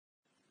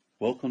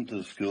Welcome to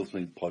the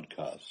SkillsLink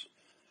podcast,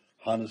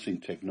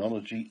 harnessing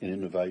technology and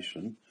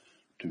innovation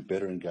to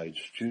better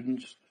engage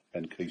students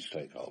and key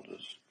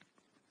stakeholders.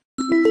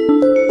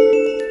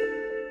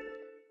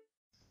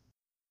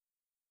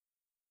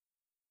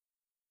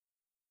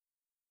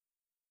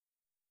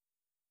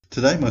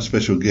 Today my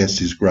special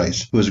guest is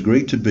Grace, who has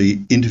agreed to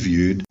be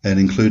interviewed and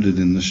included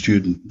in the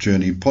Student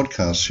Journey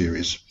podcast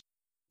series.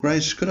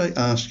 Grace, could I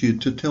ask you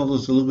to tell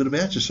us a little bit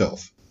about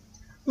yourself?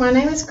 My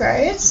name is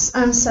Grace.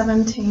 I'm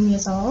 17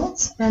 years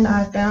old and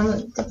I've been on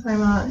the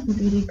Diploma in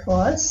Beauty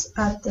course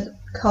at the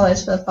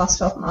college for the past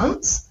 12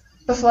 months.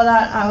 Before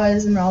that, I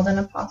was enrolled in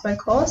a pathway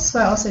course, so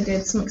I also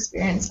did some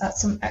experience at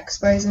some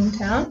expos in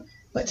town,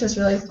 which was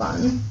really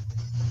fun.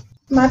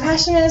 My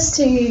passion is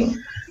to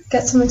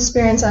get some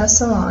experience at a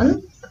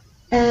salon,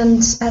 and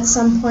at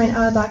some point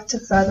I would like to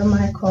further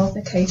my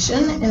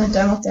qualification in a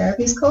dermal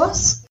therapies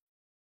course.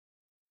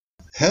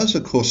 How has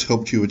the course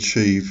helped you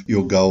achieve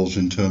your goals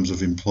in terms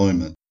of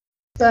employment?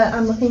 But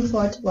I'm looking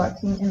forward to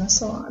working in a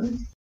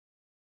salon.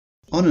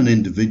 On an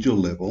individual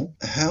level,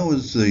 how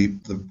has the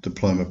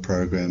diploma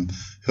program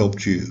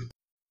helped you?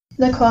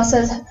 The course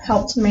has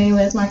helped me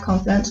with my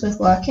confidence with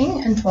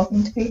working and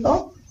talking to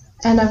people,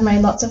 and I've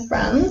made lots of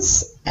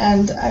friends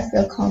and I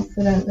feel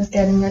confident with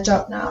getting a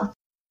job now.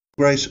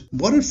 Grace,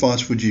 what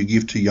advice would you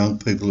give to young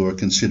people who are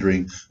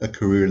considering a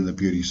career in the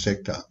beauty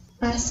sector?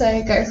 I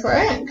say go for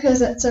it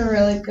because it's a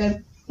really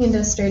good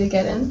industry to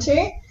get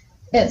into.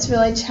 It's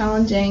really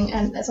challenging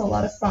and it's a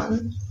lot of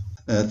fun.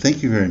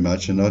 Thank you very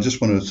much, and I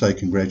just want to say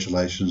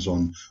congratulations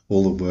on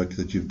all the work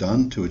that you've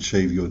done to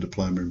achieve your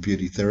diploma in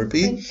beauty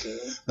therapy. Thank you.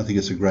 I think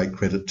it's a great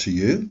credit to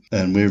you,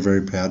 and we're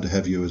very proud to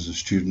have you as a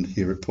student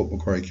here at Port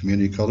Macquarie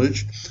Community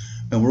College.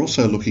 And we're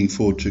also looking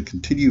forward to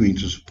continuing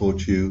to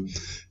support you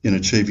in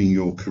achieving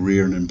your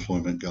career and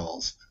employment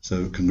goals.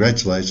 So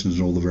congratulations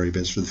and all the very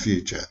best for the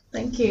future.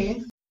 Thank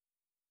you.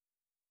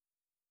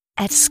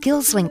 At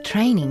SkillsLink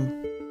Training,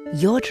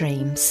 your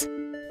dreams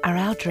are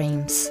our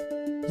dreams.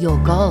 Your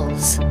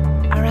goals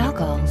are our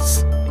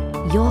goals.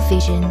 Your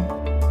vision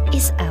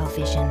is our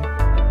vision.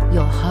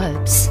 Your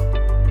hopes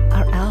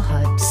are our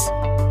hopes.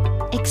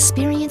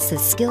 Experience the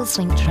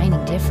SkillsLink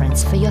Training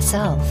difference for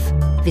yourself.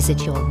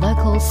 Visit your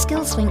local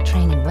SkillsLink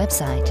Training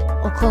website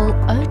or call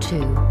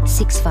 02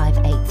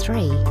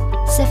 6583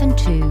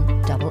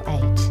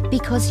 7288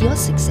 because your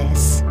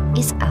success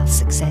is our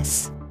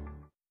success.